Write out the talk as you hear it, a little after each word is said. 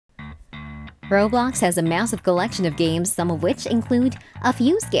Roblox has a massive collection of games, some of which include a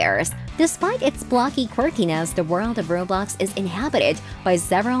few scares. Despite its blocky quirkiness, the world of Roblox is inhabited by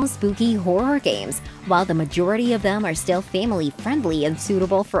several spooky horror games, while the majority of them are still family-friendly and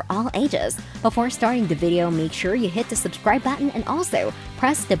suitable for all ages. Before starting the video, make sure you hit the subscribe button and also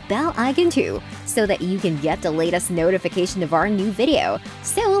press the bell icon too, so that you can get the latest notification of our new video.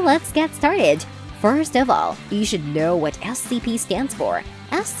 So let's get started! First of all, you should know what SCP stands for.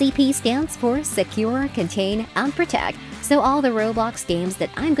 SCP stands for Secure, Contain, and Protect, so all the Roblox games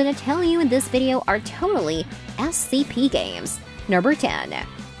that I'm gonna tell you in this video are totally SCP games. Number 10.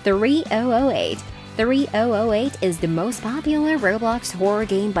 3008. 3008 is the most popular Roblox horror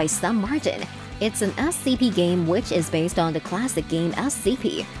game by some margin. It's an SCP game which is based on the classic game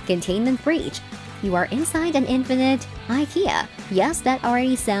SCP, Containment Breach. You are inside an infinite IKEA. Yes, that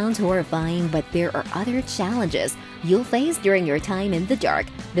already sounds horrifying, but there are other challenges you'll face during your time in the dark.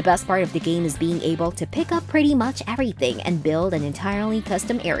 The best part of the game is being able to pick up pretty much everything and build an entirely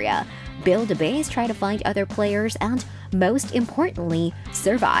custom area. Build a base, try to find other players, and most importantly,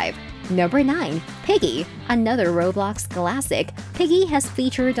 survive. Number 9. Piggy. Another Roblox classic. Piggy has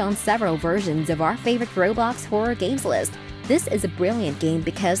featured on several versions of our favorite Roblox horror games list. This is a brilliant game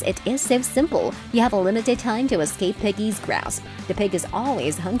because it is so simple. You have a limited time to escape Piggy's grasp. The pig is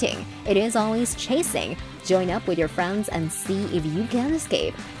always hunting. It is always chasing. Join up with your friends and see if you can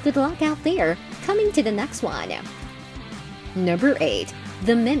escape. Good luck out there. Coming to the next one. Number 8.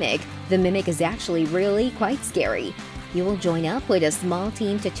 The Mimic. The Mimic is actually really quite scary. You will join up with a small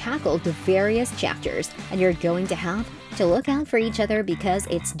team to tackle the various chapters, and you're going to have to look out for each other because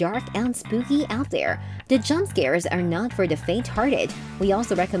it's dark and spooky out there. The jump scares are not for the faint-hearted. We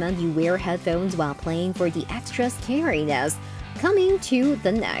also recommend you wear headphones while playing for the extra scariness. Coming to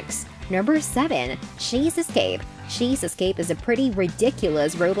the next. Number 7. Cheese Escape. Cheese Escape is a pretty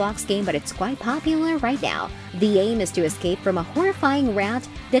ridiculous Roblox game, but it's quite popular right now. The aim is to escape from a horrifying rat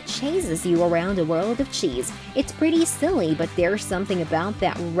that chases you around a world of cheese. It's pretty silly, but there's something about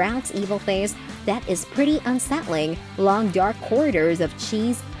that rat's evil face that is pretty unsettling. Long dark corridors of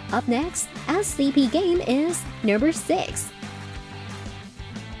cheese. Up next, SCP game is number 6.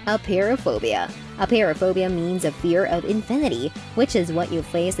 Apeirophobia. Apeirophobia means a fear of infinity, which is what you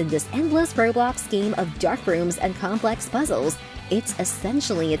face in this endless Roblox game of dark rooms and complex puzzles. It's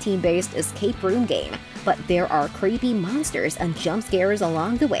essentially a team-based escape room game, but there are creepy monsters and jump scares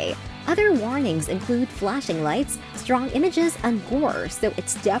along the way. Other warnings include flashing lights, strong images, and gore, so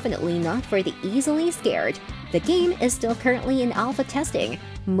it's definitely not for the easily scared. The game is still currently in alpha testing.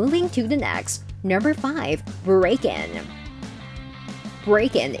 Moving to the next. Number 5. Break-In.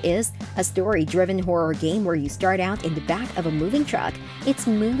 Break-In is a story-driven horror game where you start out in the back of a moving truck. It's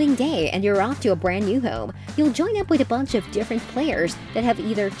moving day and you're off to a brand new home. You'll join up with a bunch of different players that have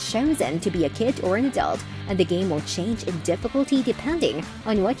either chosen to be a kid or an adult, and the game will change in difficulty depending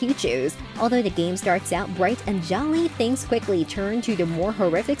on what you choose. Although the game starts out bright and jolly, things quickly turn to the more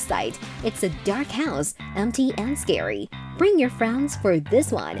horrific side. It's a dark house, empty and scary. Bring your friends for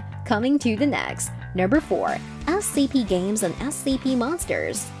this one. Coming to the next. Number 4. SCP games and SCP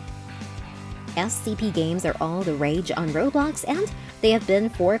monsters. SCP games are all the rage on Roblox, and they have been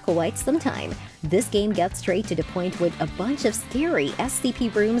for quite some time. This game gets straight to the point with a bunch of scary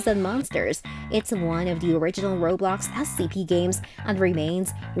SCP rooms and monsters. It's one of the original Roblox SCP games and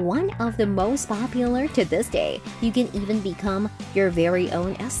remains one of the most popular to this day. You can even become your very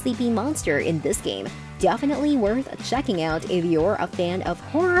own SCP monster in this game. Definitely worth checking out if you're a fan of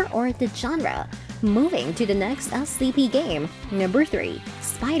horror or the genre. Moving to the next SCP game. Number 3.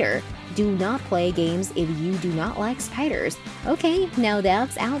 Spider. Do not play games if you do not like spiders. Okay, now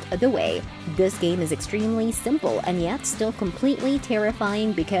that's out of the way. This game is extremely simple and yet still completely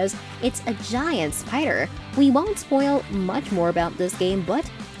terrifying because it's a giant spider. We won't spoil much more about this game, but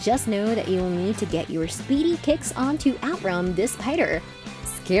just know that you'll need to get your speedy kicks on to outrun this spider.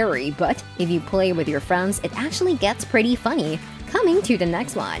 Scary, but if you play with your friends, it actually gets pretty funny. Coming to the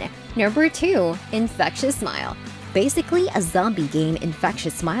next one. Number 2. Infectious Smile. Basically, a zombie game,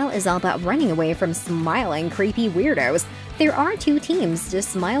 Infectious Smile is all about running away from smiling, creepy weirdos. There are two teams, the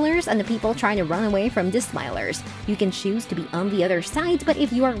smilers and the people trying to run away from the smilers. You can choose to be on the other side, but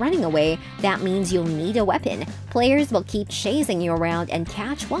if you are running away, that means you'll need a weapon. Players will keep chasing you around and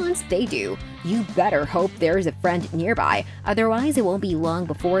catch once they do. You better hope there's a friend nearby, otherwise it won't be long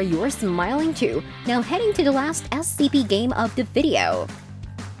before you're smiling too. Now heading to the last SCP game of the video.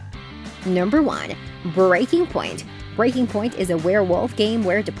 Number 1. Breaking Point. Breaking Point is a werewolf game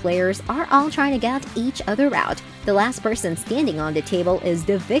where the players are all trying to get each other out. The last person standing on the table is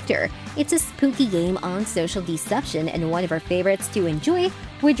the victor. It's a spooky game on social deception and one of our favorites to enjoy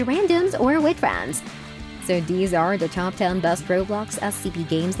with randoms or with friends. So these are the top 10 best Roblox SCP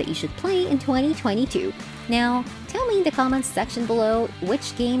games that you should play in 2022. Now, tell me in the comments section below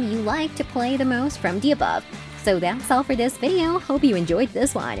which game you like to play the most from the above. So that's all for this video. Hope you enjoyed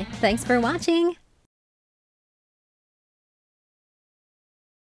this one. Thanks for watching!